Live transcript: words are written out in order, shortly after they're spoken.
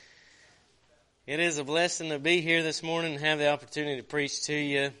It is a blessing to be here this morning and have the opportunity to preach to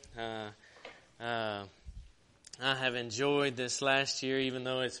you. I have enjoyed this last year, even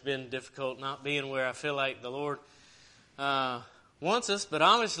though it's been difficult not being where I feel like the Lord wants us. But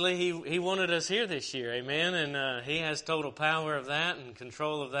obviously, He wanted us here this year, amen. And He has total power of that and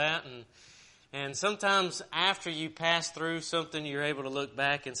control of that. And sometimes after you pass through something, you're able to look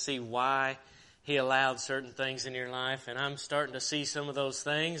back and see why He allowed certain things in your life. And I'm starting to see some of those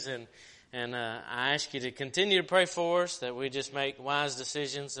things. And I ask you to continue to pray for us, that we just make wise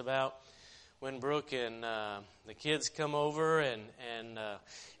decisions about when Brooke and the kids come over. And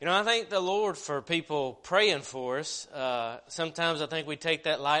I thank the Lord for people praying for us. Sometimes I think we take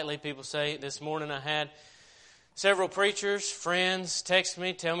that lightly. People say, this morning I had several preachers, friends, text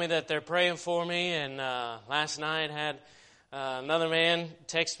me, tell me that they're praying for me. And last night had another man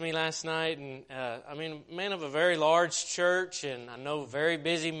text me last night. And man of a very large church, and I know a very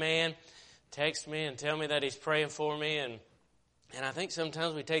busy man, text me and tell me that he's praying for me, and I think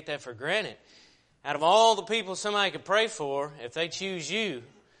sometimes we take that for granted. Out of all the people somebody could pray for, if they choose you,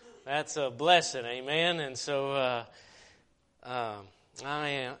 that's a blessing, amen. And so I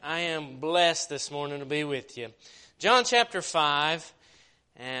am blessed this morning to be with you. John chapter 5,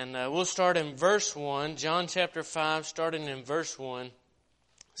 and we'll start in verse 1. John chapter 5, starting in verse 1,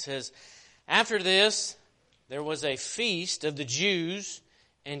 says, "After this, there was a feast of the Jews,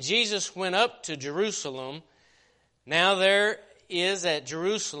 and Jesus went up to Jerusalem. Now there is at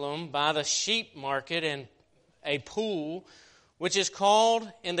Jerusalem by the sheep market and a pool, which is called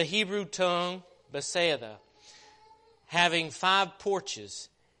in the Hebrew tongue Bethesda, having 5 porches.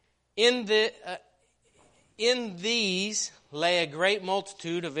 In these lay a great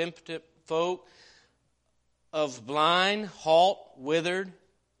multitude of impotent folk, of blind, halt, withered,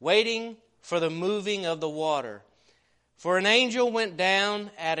 waiting for the moving of the water. For an angel went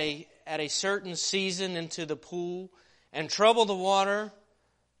down at a certain season into the pool and troubled the water.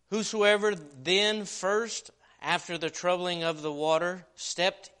 Whosoever then first, after the troubling of the water,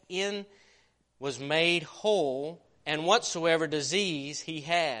 stepped in was made whole, and whatsoever disease he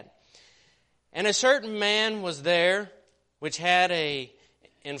had. And a certain man was there, which had a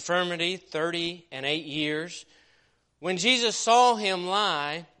infirmity 38 years. When Jesus saw him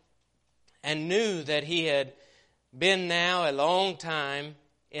lie, and knew that he had been now a long time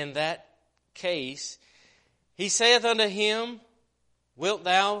in that case, he saith unto him, Wilt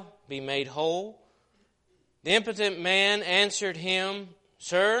thou be made whole? The impotent man answered him,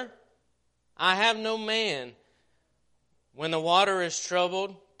 Sir, I have no man, when the water is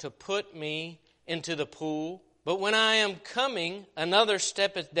troubled, to put me into the pool. But when I am coming, another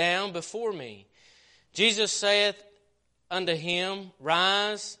steppeth down before me. Jesus saith unto him,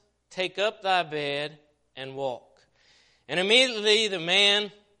 Rise, take up thy bed, and walk. And immediately the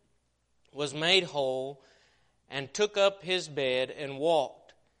man was made whole, and took up his bed and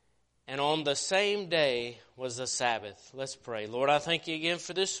walked. And on the same day was the Sabbath." Let's pray. Lord, I thank you again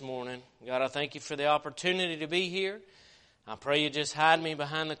for this morning. God, I thank you for the opportunity to be here. I pray you just hide me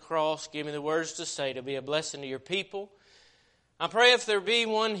behind the cross. Give me the words to say to be a blessing to your people. I pray if there be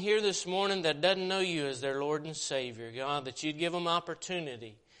one here this morning that doesn't know you as their Lord and Savior, God, that you'd give them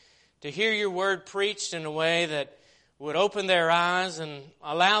opportunity to hear your word preached in a way that would open their eyes and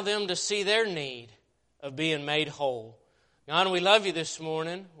allow them to see their need of being made whole. God, we love you this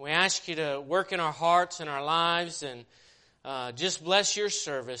morning. We ask you to work in our hearts and our lives, and just bless your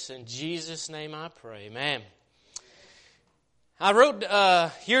service. In Jesus' name I pray. Amen. I wrote,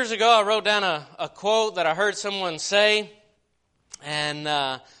 years ago, I wrote down a quote that I heard someone say, and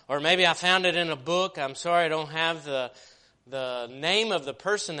or maybe I found it in a book. I'm sorry I don't have the name of the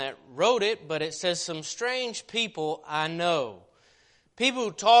person that wrote it, but it says, "Some strange people I know. People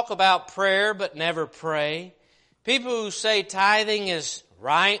who talk about prayer but never pray. People who say tithing is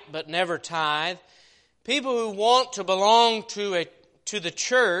right but never tithe. People who want to belong to the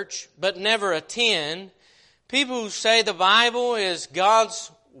church but never attend. People who say the Bible is God's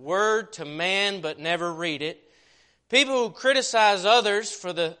word to man but never read it. People who criticize others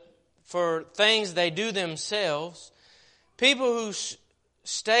for things they do themselves. People who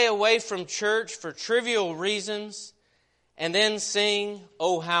stay away from church for trivial reasons and then sing,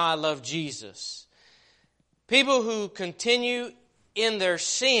 'Oh, how I love Jesus.' People who continue in their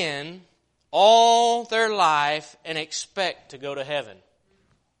sin all their life and expect to go to heaven."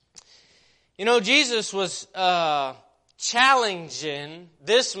 You know, Jesus was challenging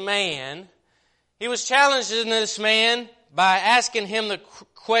this man. He was challenging this man by asking him the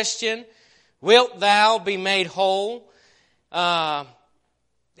question, "Wilt thou be made whole?"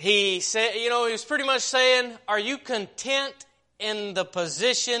 He said, he was pretty much saying, are you content in the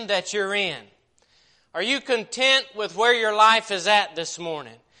position that you're in? Are you content with where your life is at this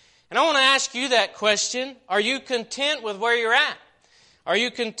morning? And I want to ask you that question. Are you content with where you're at? Are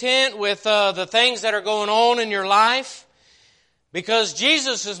you content with the things that are going on in your life? Because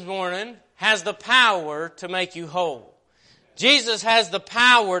Jesus this morning has the power to make you whole. Jesus has the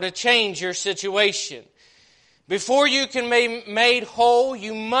power to change your situation. Before you can be made whole,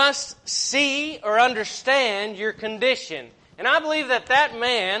 you must see or understand your condition. And I believe that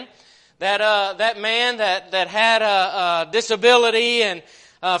man that had a disability and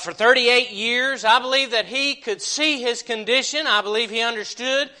for 38 years, I believe that he could see his condition. I believe he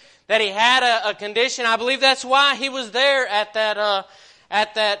understood that he had a condition. I believe that's why he was there at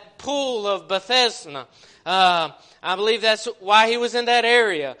that pool of Bethesda. I believe that's why he was in that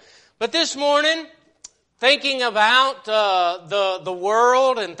area. But this morning, thinking about the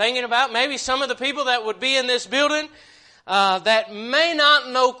world and thinking about maybe some of the people that would be in this building that may not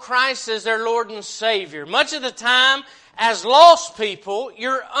know Christ as their Lord and Savior. Much of the time, as lost people,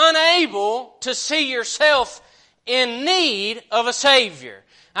 you're unable to see yourself in need of a Savior.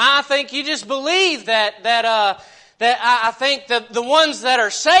 I think you just believe that I think that the ones that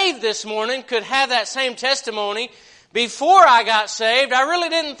are saved this morning could have that same testimony. Before I got saved, I really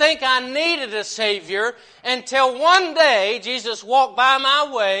didn't think I needed a Savior until one day Jesus walked by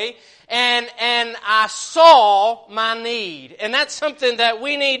my way and I saw my need. And that's something that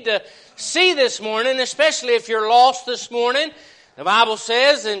we need to see this morning, especially if you're lost this morning. The Bible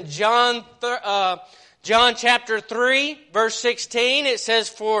says in John chapter 3, verse 16, it says,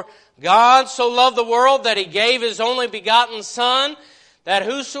 "For God so loved the world that He gave His only begotten Son, that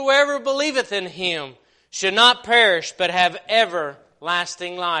whosoever believeth in Him should not perish, but have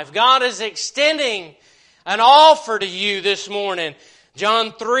everlasting life." God is extending an offer to you this morning.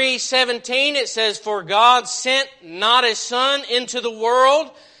 John 3:17, it says, "For God sent not His Son into the world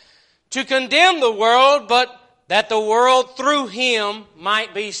to condemn the world, but that the world through Him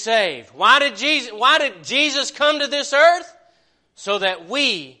might be saved." Why did Jesus come to this earth? So that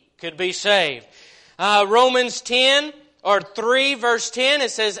we could be saved. Romans 3 verse 10,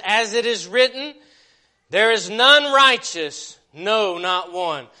 it says, "As it is written, there is none righteous, no, not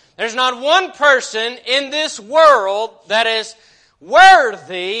one." There's not one person in this world that is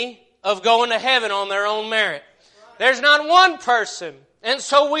worthy of going to heaven on their own merit. There's not one person. And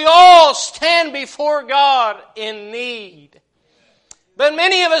so we all stand before God in need. But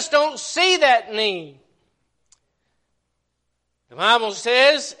many of us don't see that need. The Bible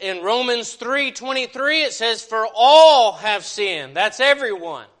says in Romans 3:23, it says, "For all have sinned." That's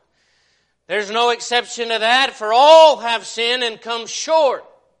everyone. There's no exception to that. "For all have sinned and come short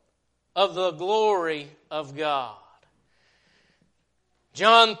of the glory of God."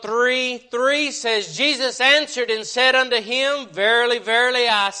 John 3:3 says, "Jesus answered and said unto him, Verily, verily,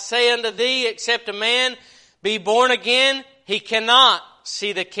 I say unto thee, except a man be born again, he cannot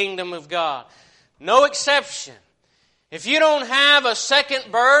see the kingdom of God." No exception. If you don't have a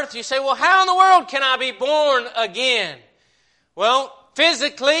second birth, you say, "Well, how in the world can I be born again?" Well,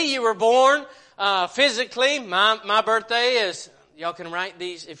 physically, you were born. Physically, my birthday is, y'all can write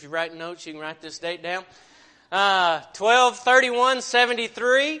these, if you write notes, you can write this date down.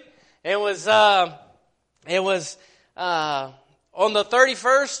 12/31/73. It was on the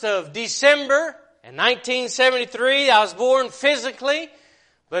 31st of December in 1973. I was born physically,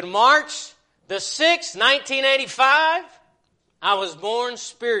 but March the 6th, 1985, I was born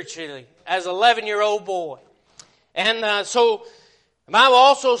spiritually as an 11-year-old boy. And so the Bible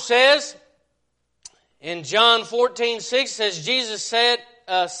also says in John 14:6, says, "Jesus saith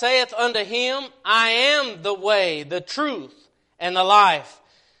unto him, I am the way, the truth, and the life.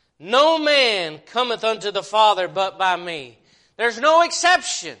 No man cometh unto the Father but by me." There's no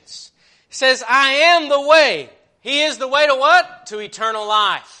exceptions. It says, "I am the way." He is the way to what? To eternal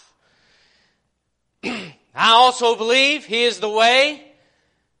life. I also believe He is the way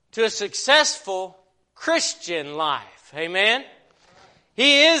to a successful Christian life. Amen?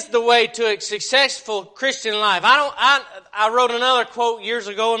 He is the way to a successful Christian life. I wrote another quote years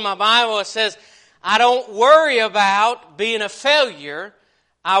ago in my Bible. It says, "I don't worry about being a failure.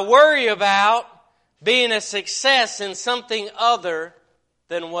 I worry about being a success in something other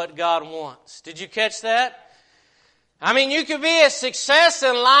than what God wants." Did you catch that? I mean, you could be a success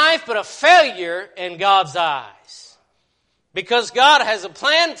in life, but a failure in God's eyes. Because God has a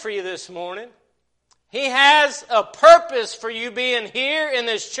plan for you this morning. He has a purpose for you being here in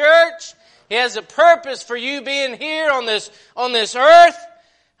this church. He has a purpose for you being here on this earth.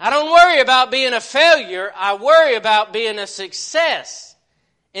 I don't worry about being a failure. I worry about being a success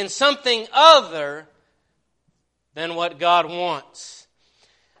in something other than what God wants.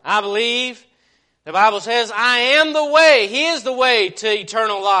 I believe The Bible says, I am the way. He is the way to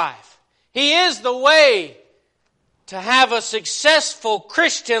eternal life. He is the way to have a successful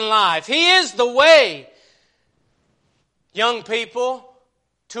Christian life. He is the way, young people,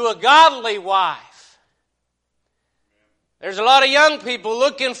 to a godly wife. There's a lot of young people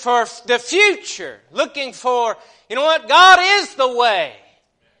looking for the future, looking for, you know what? God is the way.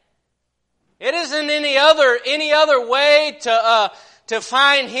 It isn't any other way to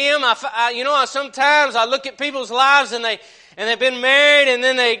find Him. Sometimes I look at people's lives and they've been married and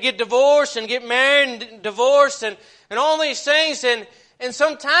then they get divorced and get married and divorced and all these things. And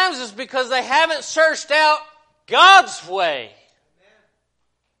sometimes it's because they haven't searched out God's way.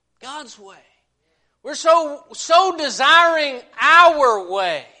 God's way. We're so desiring our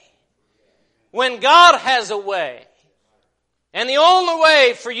way when God has a way. And the only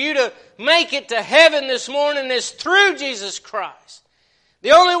way for you to make it to heaven this morning is through Jesus Christ.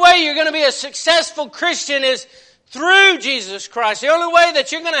 The only way you're going to be a successful Christian is through Jesus Christ. The only way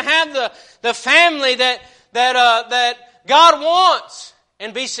that you're going to have the family that God wants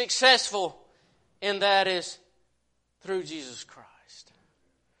and be successful in that is through Jesus Christ.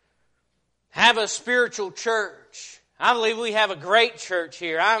 Have a spiritual church. I believe we have a great church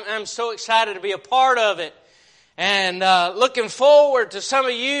here. I'm so excited to be a part of it. And looking forward to some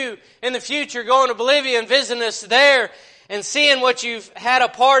of you in the future going to Bolivia and visiting us there and seeing what you've had a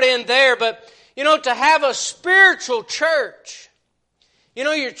part in there. But, to have a spiritual church.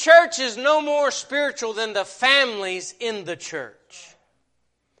 Your church is no more spiritual than the families in the church.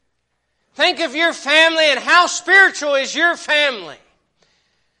 Think of your family and how spiritual is your family.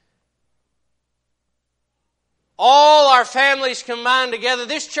 All our families combined together,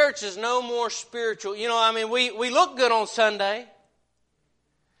 this church is no more spiritual. We look good on Sunday.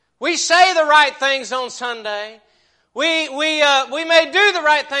 We say the right things on Sunday. We may do the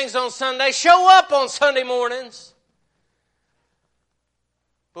right things on Sunday, show up on Sunday mornings.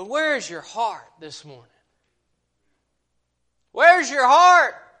 But where is your heart this morning? Where's your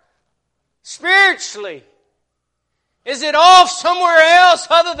heart spiritually? Is it off somewhere else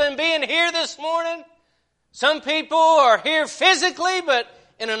other than being here this morning? Some people are here physically, but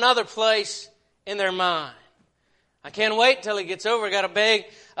in another place in their mind. I can't wait till he gets over. I got a big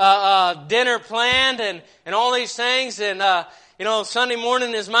dinner planned and all these things. And, Sunday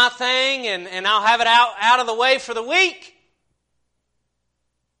morning is my thing, and I'll have it out of the way for the week.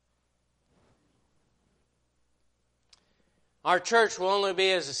 Our church will only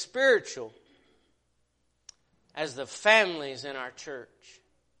be as spiritual as the families in our church.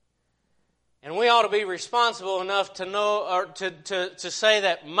 And we ought to be responsible enough to know or to say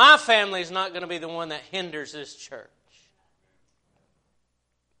that my family is not going to be the one that hinders this church.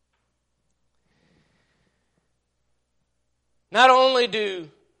 Not only do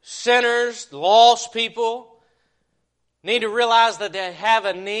sinners, lost people, need to realize that they have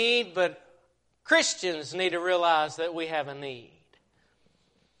a need, but Christians need to realize that we have a need.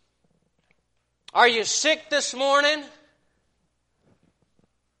 Are you sick this morning?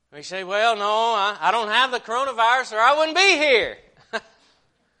 We say, well, no, I don't have the coronavirus or I wouldn't be here.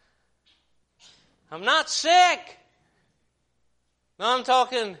 I'm not sick. No, I'm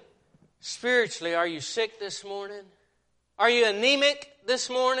talking spiritually. Are you sick this morning? Are you anemic this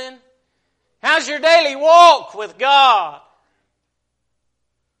morning? How's your daily walk with God?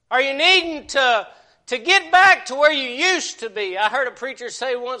 Are you needing to get back to where you used to be? I heard a preacher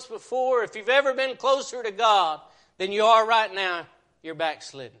say once before, if you've ever been closer to God than you are right now, you're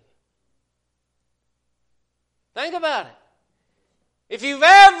backslidden. Think about it. If you've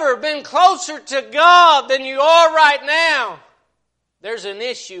ever been closer to God than you are right now, there's an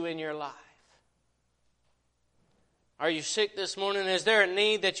issue in your life. Are you sick this morning? Is there a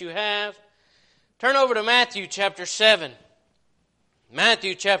need that you have? Turn over to Matthew chapter 7.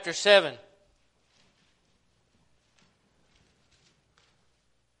 Matthew chapter 7.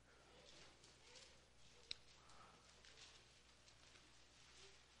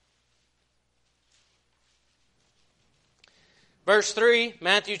 Verse 3,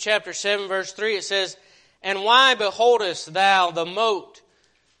 Matthew chapter 7, verse 3, it says, And why beholdest thou the mote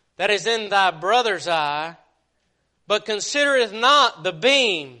that is in thy brother's eye, but considereth not the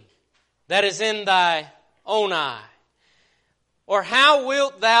beam that is in thy own eye? Or how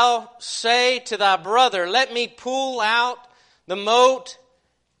wilt thou say to thy brother, Let me pull out the mote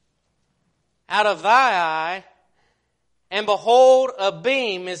out of thy eye, and behold, a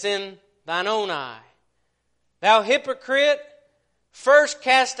beam is in thine own eye? Thou hypocrite, first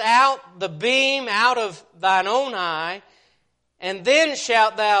cast out the beam out of thine own eye, and then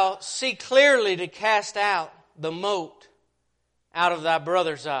shalt thou see clearly to cast out the mote out of thy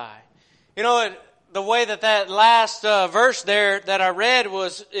brother's eye. the way that last verse there that I read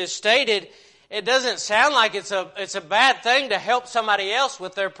is stated, it doesn't sound like it's a bad thing to help somebody else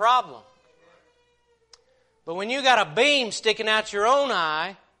with their problem. But when you got a beam sticking out your own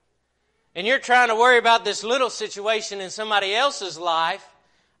eye, and you're trying to worry about this little situation in somebody else's life,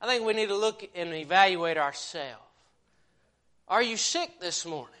 I think we need to look and evaluate ourselves. Are you sick this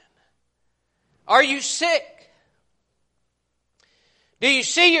morning? Are you sick? Do you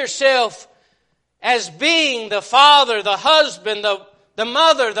see yourself as being the father, the husband, the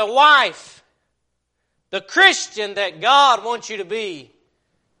mother, the wife, the Christian that God wants you to be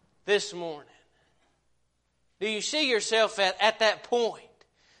this morning? Do you see yourself at that point?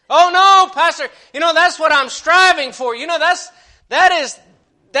 Oh no, Pastor, that's what I'm striving for. That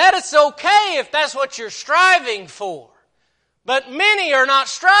is okay if that's what you're striving for. But many are not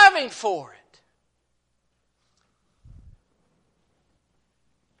striving for it.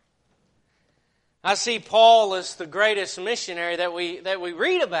 I see Paul as the greatest missionary that we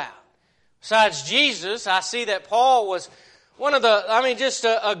read about. Besides Jesus, I see that Paul was one of just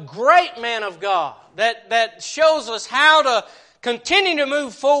a great man of God that shows us how to continue to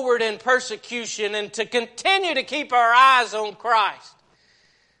move forward in persecution and to continue to keep our eyes on Christ.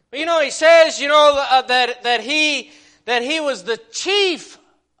 But he says, that he was the chief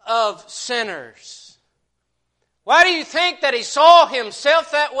of sinners. Why do you think that he saw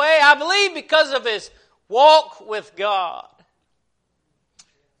himself that way? I believe because of his walk with God.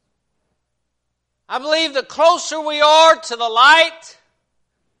 I believe the closer we are to the light,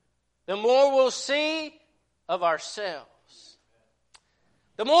 the more we'll see of ourselves.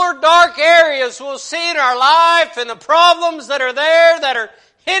 The more dark areas we'll see in our life and the problems that are there that are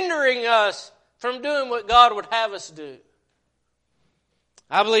hindering us from doing what God would have us do.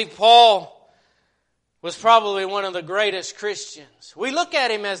 I believe Paul was probably one of the greatest Christians. We look at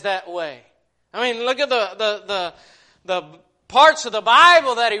him as that way. Look at the parts of the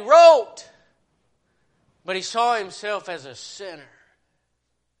Bible that he wrote. But he saw himself as a sinner.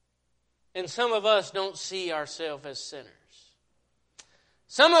 And some of us don't see ourselves as sinners.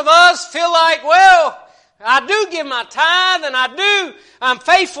 Some of us feel like, I do give my tithe and I'm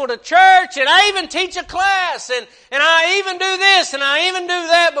faithful to church and I even teach a class and I even do this and I even do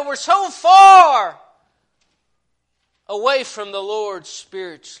that, but we're so far away from the Lord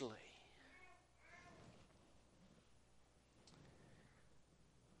spiritually.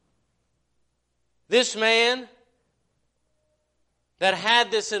 This man that had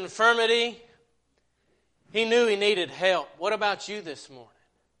this infirmity, he knew he needed help. What about you this morning?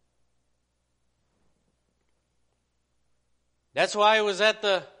 That's why he was at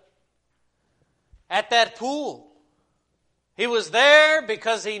that pool. He was there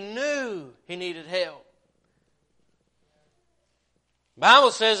because he knew he needed help. The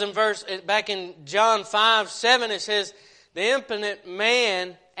Bible says back in John 5:7, it says, the impotent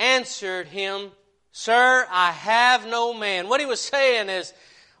man answered him, Sir, I have no man. What he was saying is,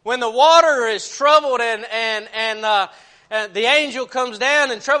 when the water is troubled and the angel comes down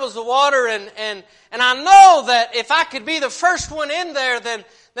and troubles the water and I know that if I could be the first one in there, then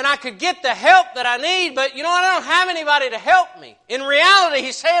I could get the help that I need. But I don't have anybody to help me. In reality,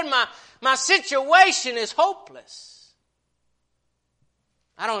 he's saying my situation is hopeless.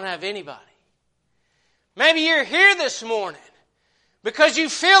 I don't have anybody. Maybe you're here this morning because you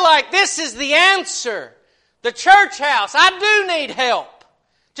feel like this is the answer. The church house, I do need help.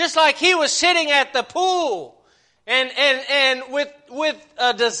 Just like he was sitting at the pool. And with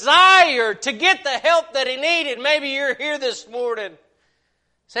a desire to get the help that he needed. Maybe you're here this morning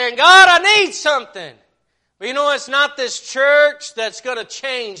saying, God, I need something. But it's not this church that's going to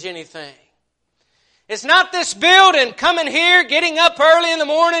change anything. It's not this building coming here, getting up early in the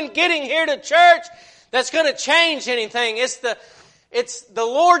morning, getting here to church that's going to change anything. It's the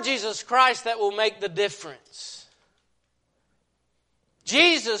Lord Jesus Christ that will make the difference.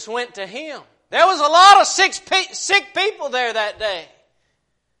 Jesus went to him. There was a lot of sick people there that day.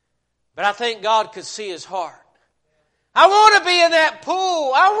 But I think God could see his heart. I want to be in that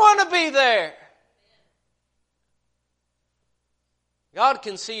pool. I want to be there. God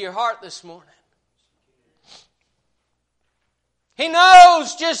can see your heart this morning. He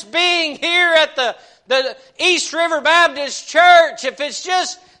knows just being here at the East River Baptist Church, if it's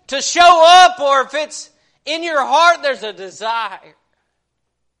just to show up or if it's in your heart, there's a desire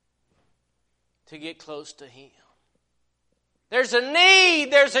to get close to him. There's a need,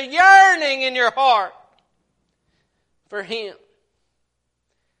 there's a yearning in your heart for him.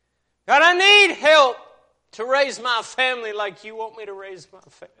 God, I need help to raise my family like you want me to raise my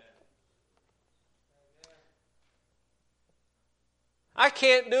family. I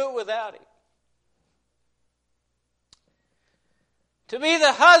can't do it without him. To be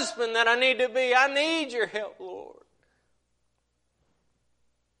the husband that I need to be, I need your help, Lord.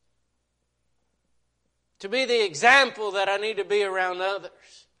 To be the example that I need to be around others.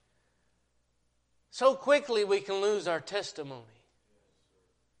 So quickly we can lose our testimony.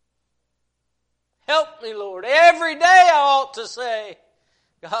 Help me, Lord. Every day I ought to say,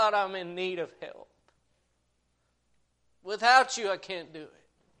 God, I'm in need of help. Without you, I can't do it.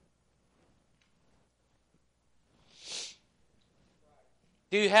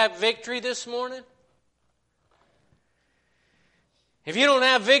 Do you have victory this morning? If you don't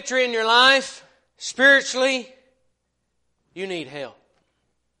have victory in your life, spiritually, you need help.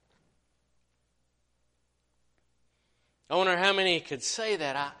 I wonder how many could say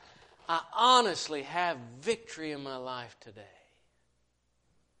that. I honestly have victory in my life today.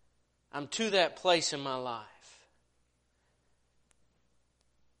 I'm to that place in my life.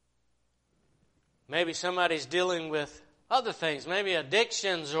 Maybe somebody's dealing with other things, maybe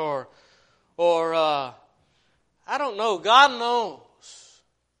addictions or I don't know. God knows.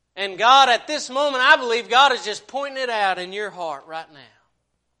 And God, at this moment, I believe God is just pointing it out in your heart right now.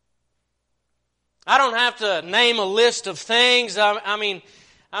 I don't have to name a list of things. I mean,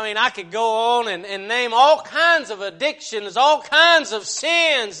 I could go on and name all kinds of addictions, all kinds of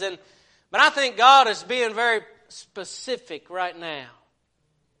sins, but I think God is being very specific right now,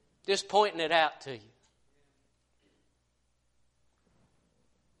 just pointing it out to you.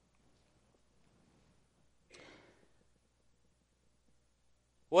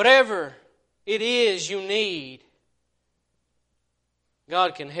 Whatever it is you need,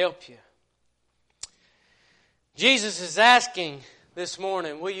 God can help you. Jesus is asking this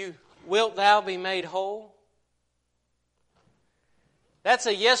morning, wilt thou be made whole? That's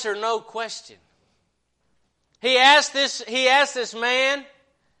a yes or no question. He asked this man,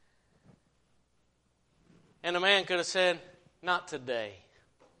 and the man could have said, not today.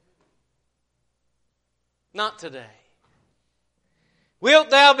 Not today.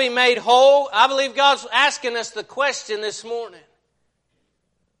 Wilt thou be made whole? I believe God's asking us the question this morning.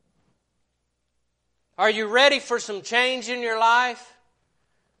 Are you ready for some change in your life?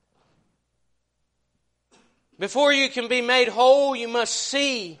 Before you can be made whole, you must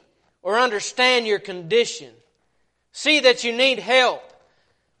see or understand your condition. See that you need help.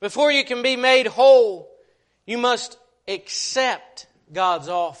 Before you can be made whole, you must accept God's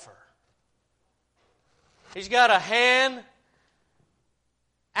offer. He's got a hand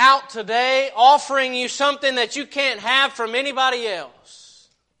out today offering you something that you can't have from anybody else.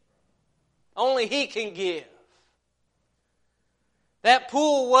 Only He can give. That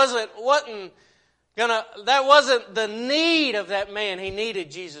pool wasn't the need of that man. He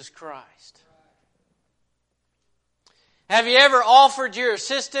needed Jesus Christ. Have you ever offered your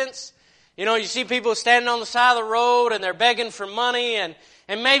assistance? You know, you see people standing on the side of the road and they're begging for money, and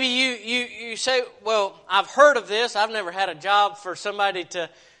maybe you say, well, I've heard of this. I've never had a job for somebody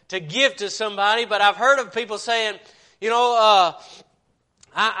to give to somebody, but I've heard of people saying, you know,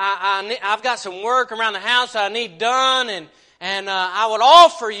 I've got some work around the house I need done, and I would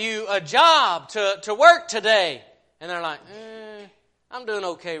offer you a job to work today. And they're like, I'm doing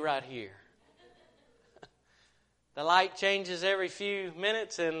okay right here. The light changes every few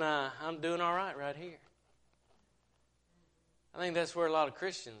minutes, and I'm doing all right here. I think that's where a lot of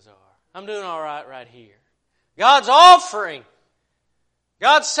Christians are. I'm doing all right here. God's offering.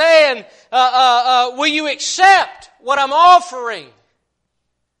 God's saying, will you accept what I'm offering?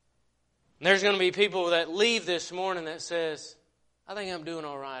 And there's going to be people that leave this morning that says, I think I'm doing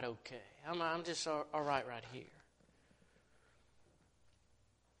all right okay. I'm just all right here.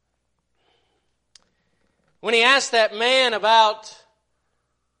 When he asked that man about,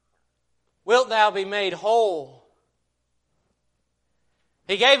 wilt thou be made whole?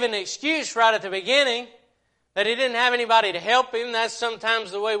 He gave an excuse right at the beginning that he didn't have anybody to help him. That's sometimes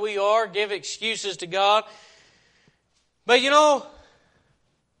the way we are, give excuses to God. But you know,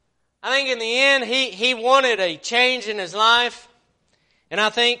 I think in the end he wanted a change in his life. And I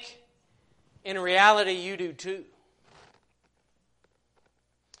think in reality you do too.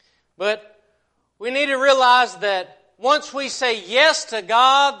 But we need to realize that once we say yes to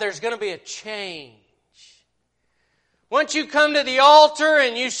God, there's going to be a change. Once you come to the altar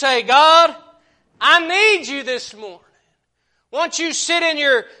and you say, God, I need you this morning. Once you sit in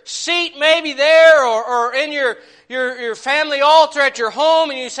your seat maybe there or in your family altar at your home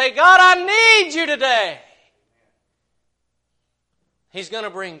and you say, God, I need you today. He's going to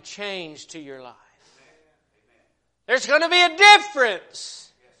bring change to your life. There's going to be a difference.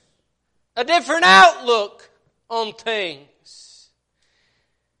 A different outlook on things.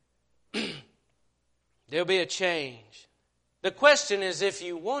 There'll be a change. The question is if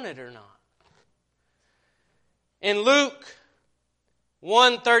you want it or not. In Luke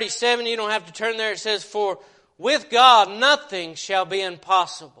 1:37, you don't have to turn there, it says, "For with God nothing shall be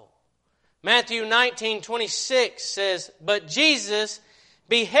impossible." Matthew 19:26 says, "But Jesus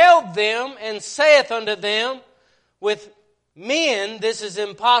beheld them and saith unto them, With men this is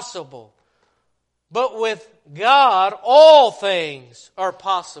impossible, but with God all things are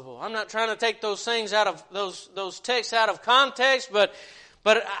possible." I'm not trying to take those things out of those texts out of context, but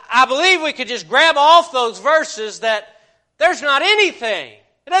I believe we could just grab off those verses that there's not anything.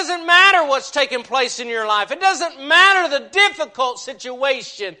 It doesn't matter what's taking place in your life. It doesn't matter the difficult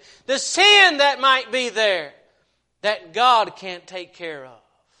situation, the sin that might be there, that God can't take care of.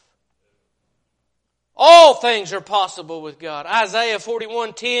 All things are possible with God. Isaiah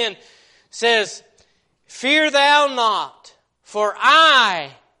 41:10 says, "Fear thou not, for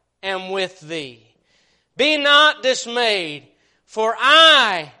I am with thee. Be not dismayed, for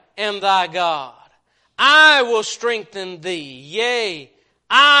I am thy God. I will strengthen thee. Yea,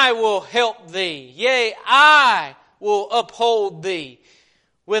 I will help thee. Yea, I will uphold thee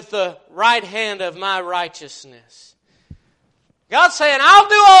with the right hand of my righteousness." God's saying, I'll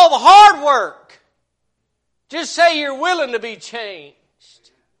do all the hard work. Just say you're willing to be changed.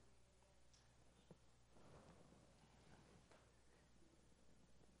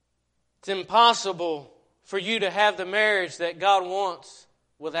 It's impossible for you to have the marriage that God wants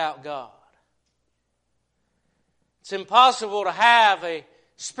without God. It's impossible to have a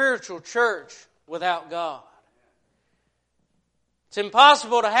spiritual church without God. It's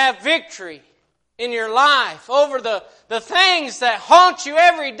impossible to have victory in your life over the things that haunt you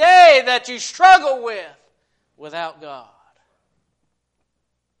every day that you struggle with without God.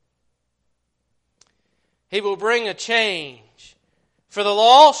 He will bring a change for the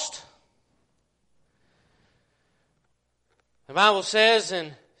lost. The Bible says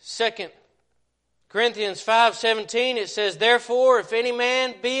in 2 Corinthians 5:17, it says, "Therefore, if any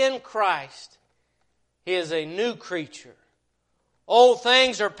man be in Christ, he is a new creature. Old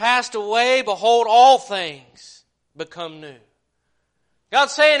things are passed away. Behold, all things become new."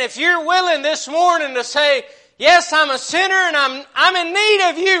 God's saying, if you're willing this morning to say, yes, I'm a sinner and I'm in need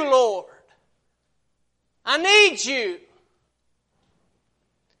of you, Lord. I need you.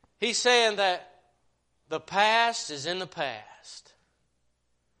 He's saying that the past is in the past.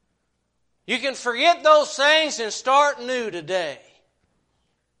 You can forget those things and start new today.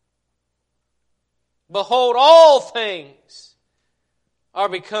 Behold, all things are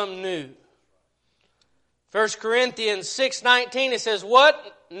become new. 1 Corinthians 6:19, it says,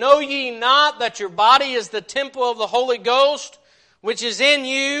 "What? Know ye not that your body is the temple of the Holy Ghost, which is in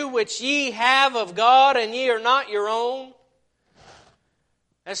you, which ye have of God, and ye are not your own?"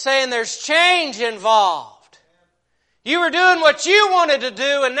 That's saying there's change involved. You were doing what you wanted to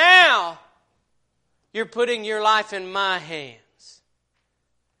do, and now you're putting your life in my hands.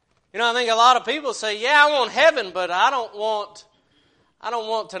 You know, I think a lot of people say, yeah, I want heaven, but I don't want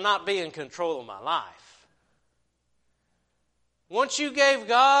to not be in control of my life. Once you gave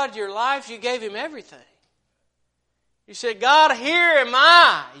God your life, you gave Him everything. You said, God, here am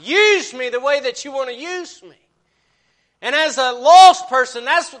I. Use me the way that you want to use me. And as a lost person,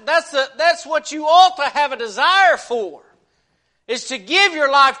 that's what you ought to have a desire for, is to give your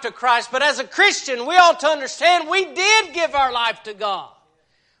life to Christ. But as a Christian, we ought to understand we did give our life to God.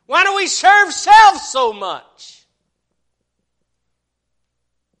 Why do we serve self so much?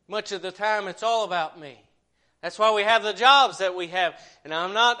 Much of the time it's all about me. That's why we have the jobs that we have. And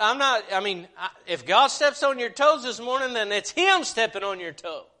if God steps on your toes this morning, then it's Him stepping on your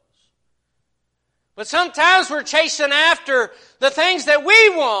toes. But sometimes we're chasing after the things that we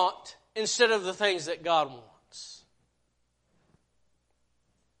want instead of the things that God wants.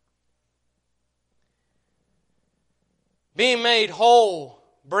 Being made whole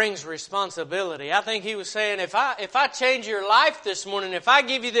brings responsibility. I think he was saying, if I change your life this morning, if I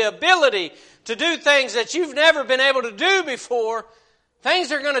give you the ability to do things that you've never been able to do before,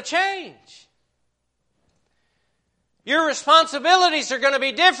 things are going to change. Your responsibilities are going to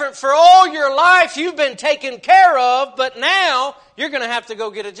be different. For all your life you've been taken care of, but now you're going to have to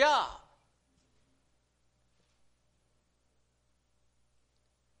go get a job.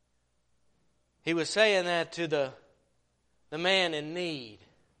 He was saying that to the man in need.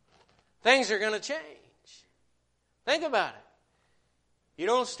 Things are going to change. Think about it. You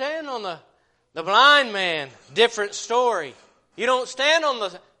don't stand on the blind man, different story. You don't stand on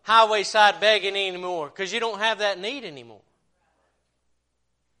the highway side begging anymore because you don't have that need anymore.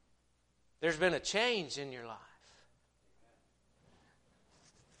 There's been a change in your life.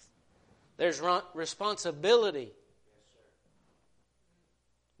 There's responsibility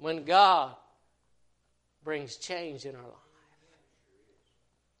when God brings change in our life.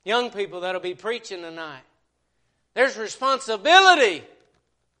 Young people that'll be preaching tonight, there's responsibility.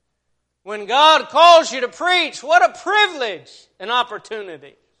 When God calls you to preach, what a privilege and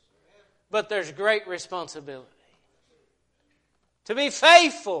opportunity. But there's great responsibility. To be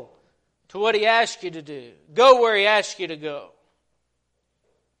faithful to what He asks you to do. Go where He asks you to go.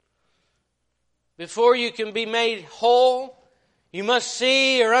 Before you can be made whole, you must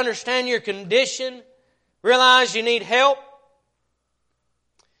see or understand your condition. Realize you need help.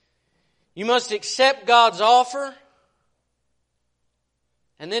 You must accept God's offer.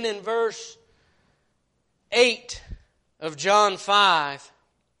 And then in verse 8 of John 5,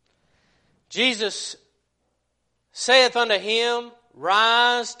 Jesus saith unto him,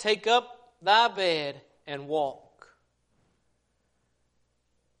 Rise, take up thy bed, and walk.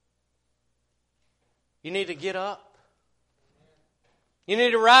 You need to get up. You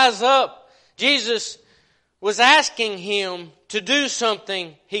need to rise up. Jesus was asking him to do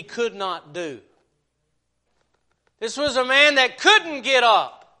something he could not do. This was a man that couldn't get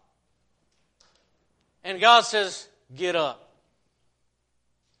up. And God says, get up.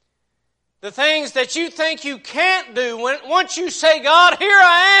 The things that you think you can't do, once you say, God, here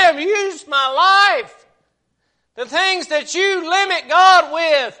I am, use my life. The things that you limit God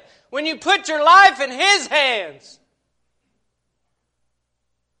with, when you put your life in His hands.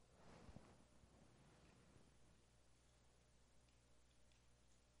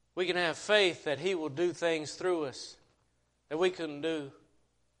 We can have faith that He will do things through us that we couldn't do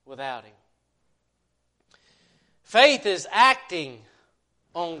without Him. Faith is acting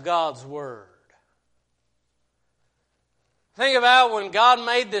on God's Word. Think about when God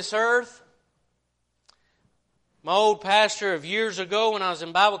made this earth. My old pastor of years ago when I was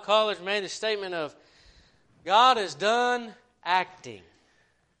in Bible college made the statement of, God is done acting.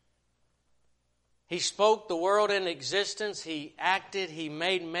 He spoke the world into existence. He acted. He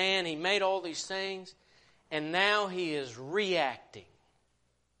made man. He made all these things. And now He is reacting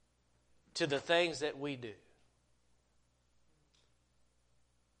to the things that we do.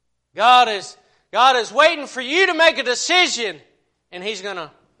 God is waiting for you to make a decision, and He's going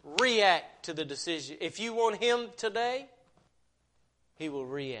to react to the decision. If you want Him today, He will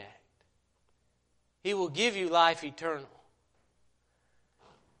react. He will give you life eternal.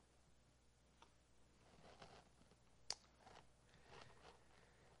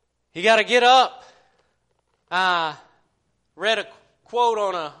 You got to get up. I read a quote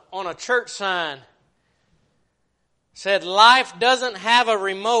on a church sign. It said, life doesn't have a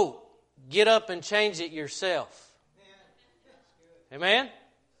remote. Get up and change it yourself. Amen?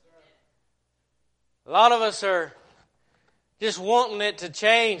 A lot of us are just wanting it to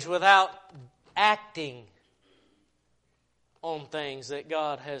change without acting on things that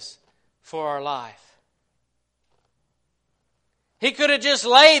God has for our life. He could have just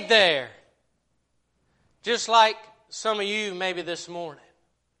laid there, just like some of you maybe this morning.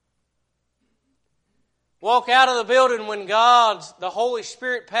 Walk out of the building when the Holy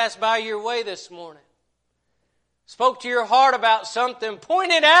Spirit passed by your way this morning. Spoke to your heart about something,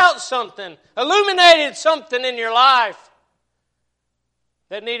 pointed out something, illuminated something in your life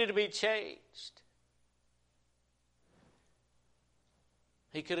that needed to be changed.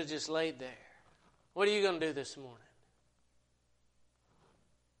 He could have just laid there. What are you going to do this morning?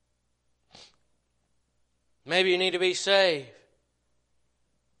 Maybe you need to be saved.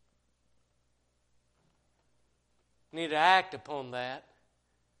 You need to act upon that.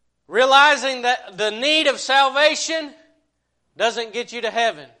 Realizing that the need of salvation doesn't get you to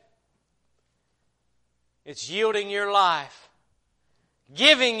heaven. It's yielding your life.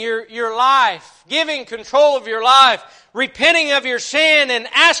 Giving your life. Giving control of your life. Repenting of your sin and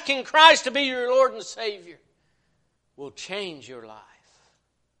asking Christ to be your Lord and Savior will change your life.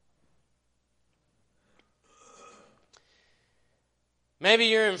 Maybe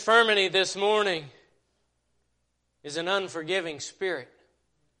your infirmity this morning is an unforgiving spirit.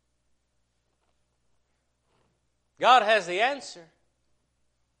 God has the answer.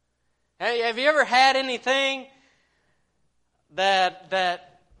 Hey, have you ever had anything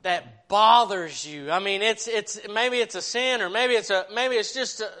that bothers you? I mean, it's maybe it's a sin, or maybe it's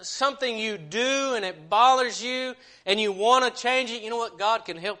just something you do and it bothers you, and you want to change it. You know what? God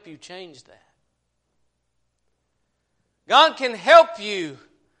can help you change that. God can help you.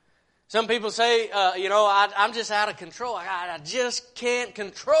 Some people say, I'm just out of control. I just can't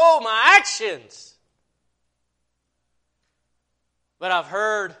control my actions. But I've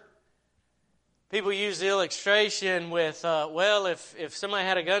heard people use the illustration with, if somebody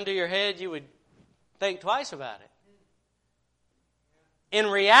had a gun to your head, you would think twice about it. in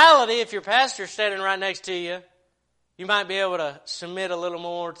reality, if your pastor's standing right next to you, you might be able to submit a little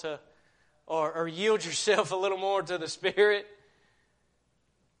more to, or yield yourself a little more to the Spirit.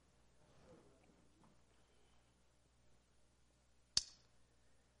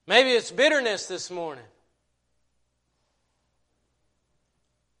 Maybe it's bitterness this morning.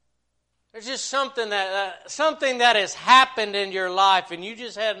 There's just something that has happened in your life and you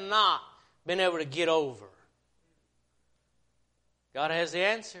just have not been able to get over. God has the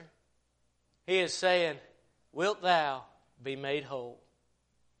answer. He is saying, wilt thou be made whole?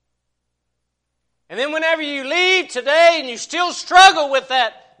 And then whenever you leave today and you still struggle with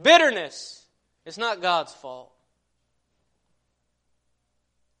that bitterness, it's not God's fault.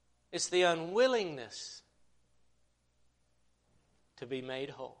 It's the unwillingness to be made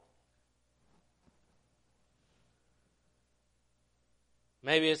whole.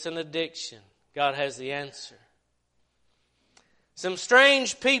 Maybe it's an addiction. God has the answer. Some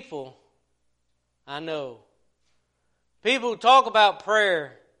strange people I know. People who talk about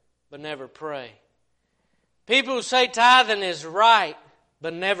prayer but never pray. People who say tithing is right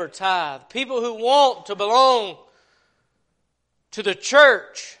but never tithe. People who want to belong to the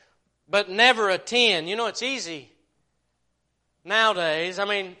church but never attend. You know, it's easy nowadays. I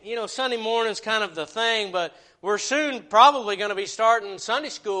mean, you know, Sunday morning's kind of the thing, but we're soon probably going to be starting Sunday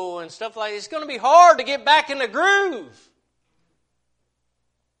school and stuff like that. It's going to be hard to get back in the groove.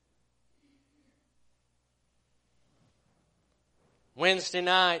 Wednesday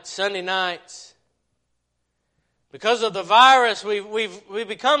nights, Sunday nights. Because of the virus, we've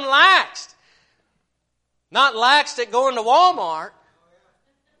become laxed. Not laxed at going to Walmart.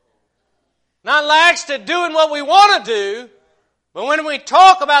 Not laxed at doing what we want to do. But when we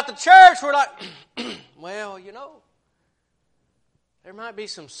talk about the church, we're like, well, you know, there might be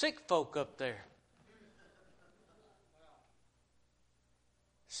some sick folk up there.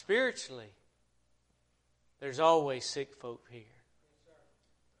 Spiritually, there's always sick folk here.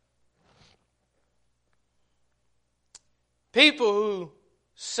 People who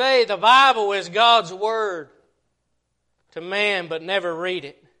say the Bible is God's Word to man but never read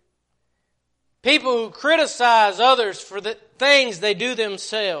it. People who criticize others for the things they do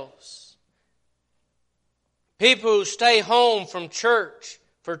themselves. People who stay home from church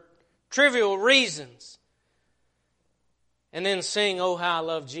for trivial reasons and then sing, "Oh, how I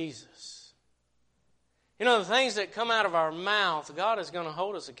love Jesus." You know, the things that come out of our mouth, God is going to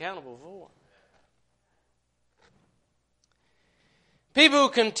hold us accountable for. People who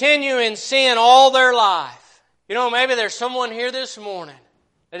continue in sin all their life. You know, maybe there's someone here this morning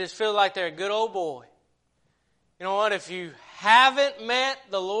that just feels like they're a good old boy. You know what? If you haven't met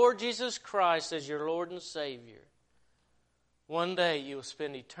the Lord Jesus Christ as your Lord and Savior, one day you will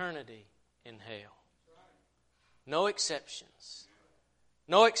spend eternity in hell. No exceptions.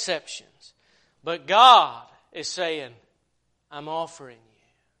 No exceptions. But God is saying, I'm offering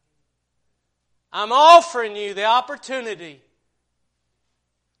you. I'm offering you the opportunity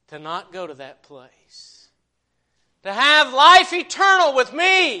to not go to that place. To have life eternal with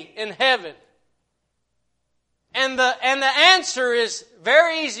me in heaven. And the answer is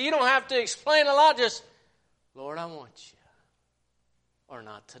very easy. You don't have to explain a lot. Just, Lord, I want you. Or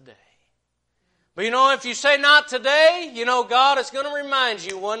not today. But you know, if you say not today, you know, God is going to remind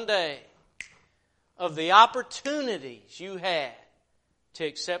you one day of the opportunities you had to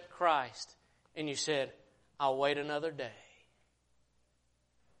accept Christ. And you said, I'll wait another day.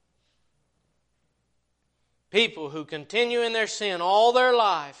 People who continue in their sin all their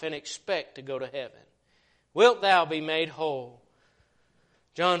life and expect to go to heaven. Wilt thou be made whole?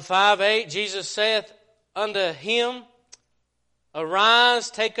 John 5:8, Jesus saith unto him,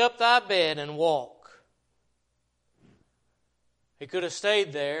 Arise, take up thy bed and walk. He could have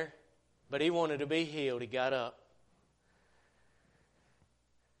stayed there, but he wanted to be healed. He got up.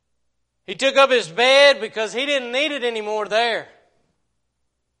 He took up his bed because he didn't need it anymore there.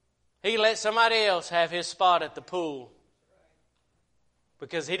 He let somebody else have his spot at the pool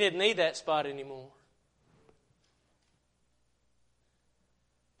because he didn't need that spot anymore.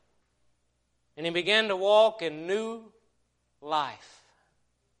 And he began to walk in new life.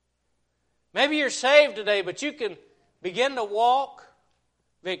 Maybe you're saved today, but you can begin to walk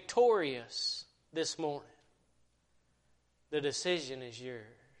victorious this morning. The decision is yours.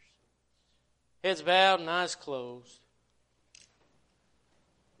 Heads bowed and eyes closed.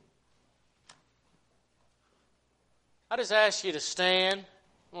 I just ask you to stand.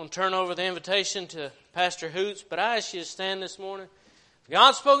 I'm going to turn over the invitation to Pastor Hoots, but I ask you to stand this morning. If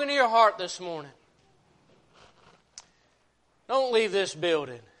God's spoken to your heart this morning, don't leave this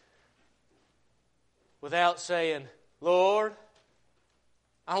building without saying, Lord,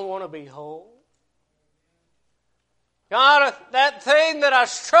 I want to be whole. God, that thing that I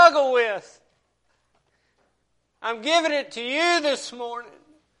struggle with, I'm giving it to you this morning.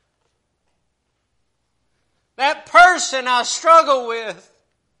 That person I struggle with,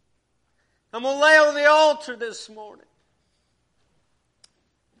 I'm going to lay on the altar this morning.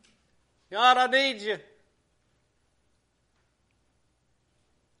 God, I need you.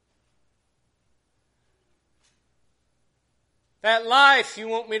 That life you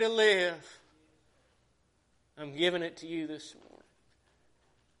want me to live, I'm giving it to you this morning.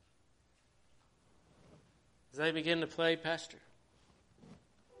 As they begin to play, Pastor.